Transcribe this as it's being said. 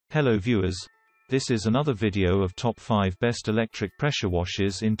Hello viewers, this is another video of top 5 best electric pressure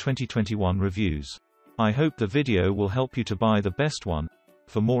washers in 2021 reviews. I hope the video will help you to buy the best one.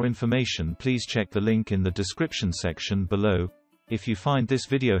 For more information please check the link in the description section below. If you find this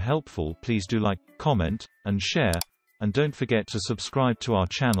video helpful please do like, comment, and share, and don't forget to subscribe to our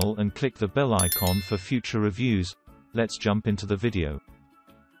channel and click the bell icon for future reviews. Let's jump into the video.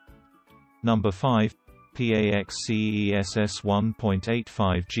 Number 5. PAXCESS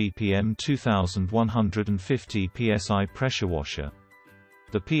 1.85 GPM 2150 PSI pressure washer.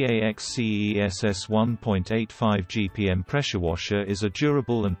 The PAXCESS 1.85 GPM pressure washer is a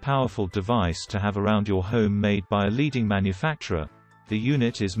durable and powerful device to have around your home, made by a leading manufacturer. The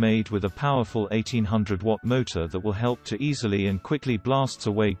unit is made with a powerful 1800-watt motor that will help to easily and quickly blast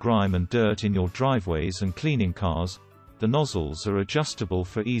away grime and dirt in your driveways and cleaning cars. The nozzles are adjustable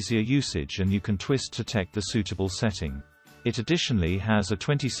for easier usage and you can twist to take the suitable setting. It additionally has a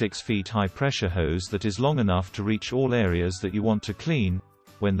 26 feet high pressure hose that is long enough to reach all areas that you want to clean.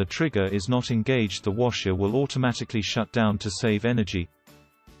 When the trigger is not engaged, the washer will automatically shut down to save energy.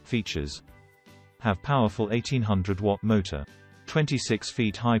 Features: have powerful 1800-watt motor, 26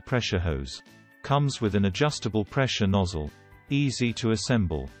 feet high pressure hose, comes with an adjustable pressure nozzle, easy to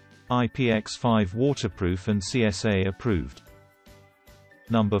assemble, IPX5 waterproof and CSA approved.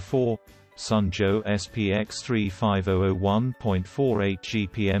 Number 4. Sunjoe SPX 35001.48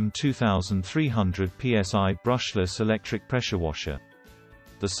 GPM 2300 PSI brushless electric pressure washer.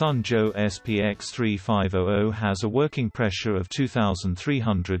 The Sunjoe SPX 3500 has a working pressure of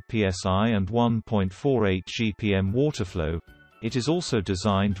 2300 psi and 1.48 GPM water flow. It is also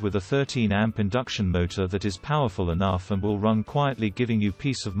designed with a 13-amp induction motor that is powerful enough and will run quietly, giving you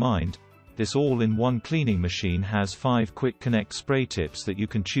peace of mind. This all-in-one cleaning machine has 5 quick connect spray tips that you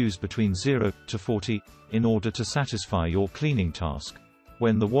can choose between 0 to 40, in order to satisfy your cleaning task.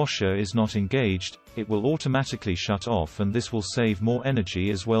 When the washer is not engaged, it will automatically shut off, and this will save more energy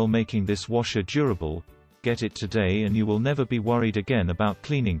as well, making this washer durable. Get it today and you will never be worried again about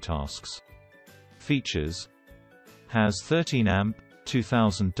cleaning tasks. Features: has 13-amp,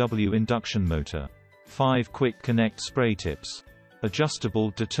 2000W induction motor, 5 quick connect spray tips,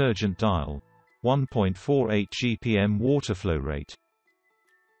 adjustable detergent dial, 1.48 GPM water flow rate.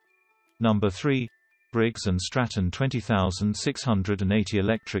 Number 3. Briggs & Stratton 20680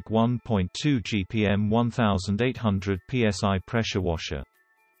 electric 1.2 GPM 1800 PSI pressure washer.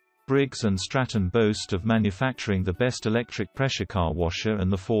 Briggs & Stratton boast of manufacturing the best electric pressure car washer,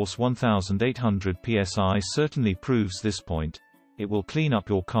 and the Force 1800 PSI certainly proves this point. It will clean up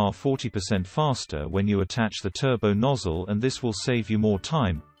your car 40% faster when you attach the turbo nozzle, and this will save you more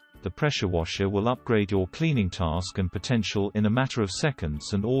time. The pressure washer will upgrade your cleaning task and potential in a matter of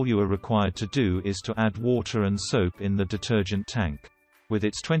seconds, and all you are required to do is to add water and soap in the detergent tank. With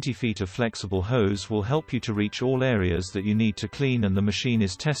its 20 feet of flexible hose will help you to reach all areas that you need to clean, and the machine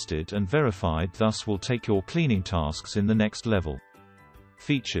is tested and verified, thus will take your cleaning tasks in the next level.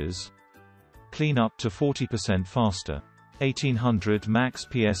 Features: clean up to 40% faster, 1800 max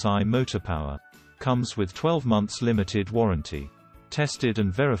PSI motor power, comes with 12 months limited warranty, tested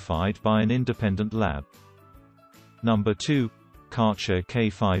and verified by an independent lab. Number 2. Karcher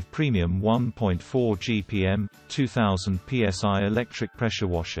K5 Premium 1.4 GPM, 2000 PSI electric pressure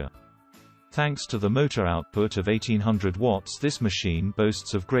washer. Thanks to the motor output of 1800 watts, this machine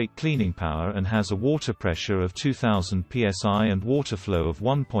boasts of great cleaning power and has a water pressure of 2000 psi and water flow of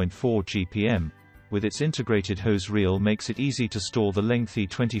 1.4 GPM. With its integrated hose reel makes it easy to store the lengthy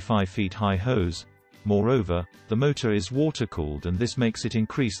 25 feet high hose. Moreover, the motor is water-cooled, and this makes it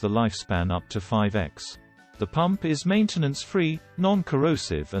increase the lifespan up to 5x. The pump is maintenance-free,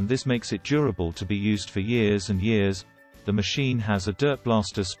 non-corrosive, and this makes it durable to be used for years and years. The machine has a dirt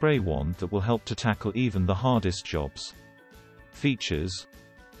blaster spray wand that will help to tackle even the hardest jobs. Features: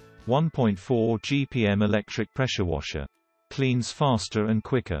 1.4 GPM electric pressure washer, cleans faster and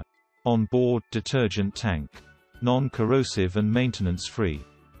quicker, on-board detergent tank, non-corrosive and maintenance-free.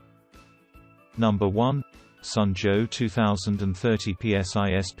 Number 1. Sunjoe 2030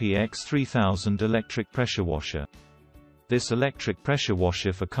 PSI SPX 3000 electric pressure washer. This electric pressure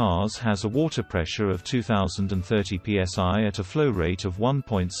washer for cars has a water pressure of 2030 psi at a flow rate of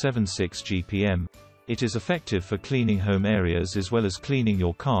 1.76 GPM. It is effective for cleaning home areas as well as cleaning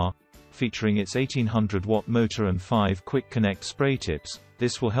your car. Featuring its 1800-watt motor and 5 quick connect spray tips,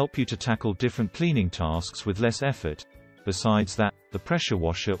 this will help you to tackle different cleaning tasks with less effort. Besides that, the pressure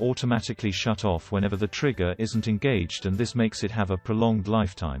washer automatically shut off whenever the trigger isn't engaged, and this makes it have a prolonged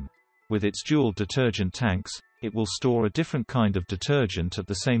lifetime. With its dual detergent tanks, it will store a different kind of detergent at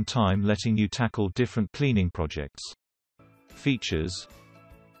the same time, letting you tackle different cleaning projects. Features: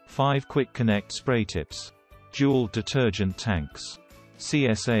 5 quick connect spray tips. Dual detergent tanks.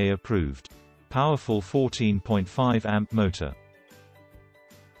 CSA approved. Powerful 14.5 amp motor.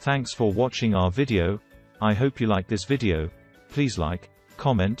 Thanks for watching our video. I hope you like this video. Please like,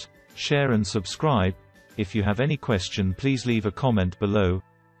 comment, share and subscribe. If you have any question, please leave a comment below.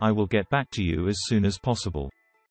 I will get back to you as soon as possible.